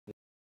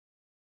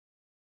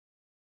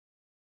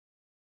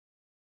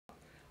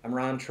I'm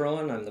Ron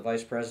Trewyn. I'm the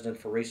Vice President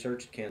for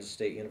Research at Kansas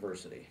State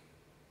University.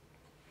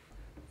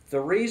 The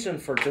reason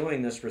for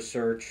doing this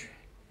research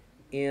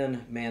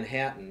in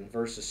Manhattan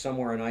versus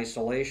somewhere in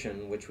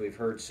isolation, which we've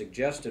heard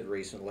suggested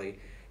recently,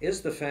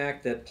 is the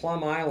fact that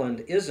Plum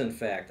Island is in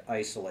fact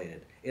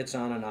isolated. It's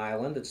on an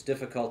island, it's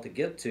difficult to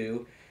get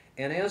to,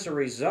 and as a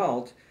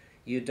result,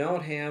 you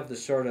don't have the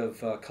sort of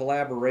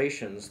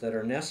collaborations that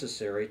are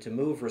necessary to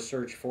move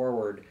research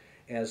forward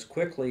as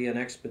quickly and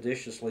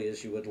expeditiously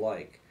as you would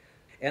like.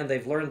 And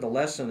they've learned the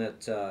lesson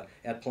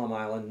at Plum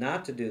Island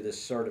not to do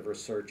this sort of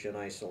research in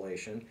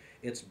isolation.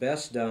 It's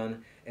best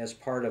done as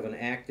part of an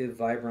active,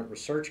 vibrant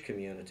research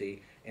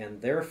community, and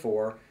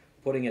therefore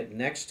putting it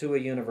next to a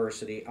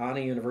university on a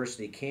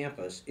university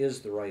campus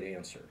is the right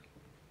answer.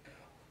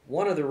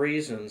 One of the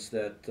reasons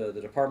that the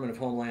Department of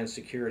Homeland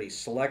Security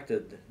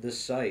selected this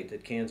site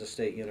at Kansas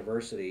State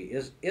University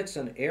is it's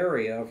an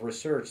area of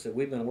research that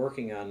we've been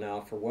working on now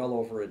for well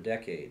over a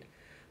decade.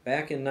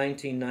 Back in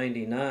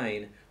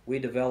 1999, we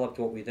developed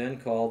what we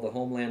then called the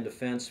Homeland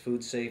Defense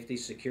Food Safety,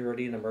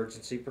 Security, and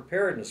Emergency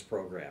Preparedness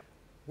Program.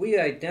 We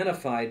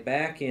identified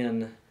back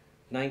in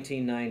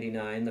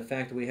 1999 the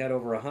fact that we had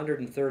over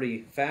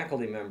 130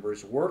 faculty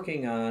members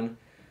working on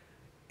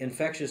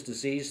infectious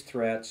disease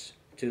threats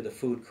to the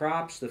food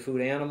crops, the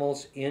food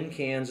animals in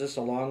Kansas,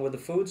 along with the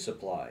food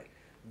supply.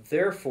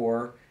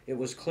 Therefore, it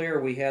was clear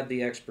we had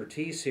the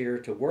expertise here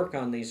to work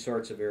on these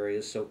sorts of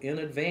areas, so in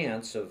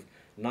advance of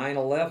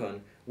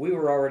 9/11, we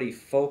were already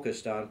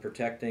focused on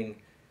protecting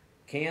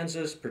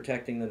Kansas,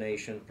 protecting the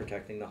nation,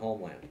 protecting the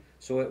homeland.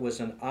 So it was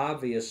an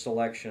obvious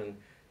selection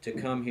to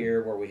come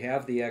here where we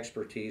have the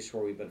expertise,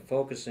 where we've been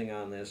focusing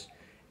on this,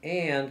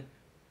 and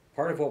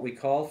part of what we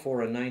called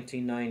for in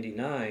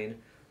 1999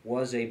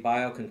 was a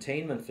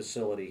biocontainment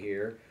facility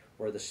here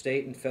where the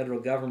state and federal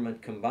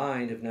government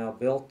combined have now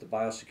built the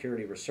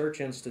Biosecurity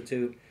Research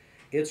Institute.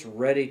 It's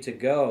ready to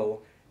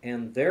go,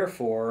 and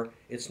therefore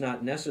it's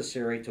not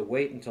necessary to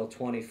wait until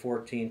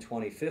 2014,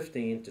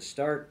 2015 to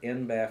start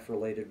NBAF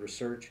related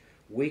research.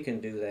 We can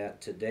do that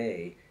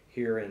today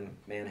here in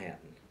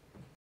Manhattan.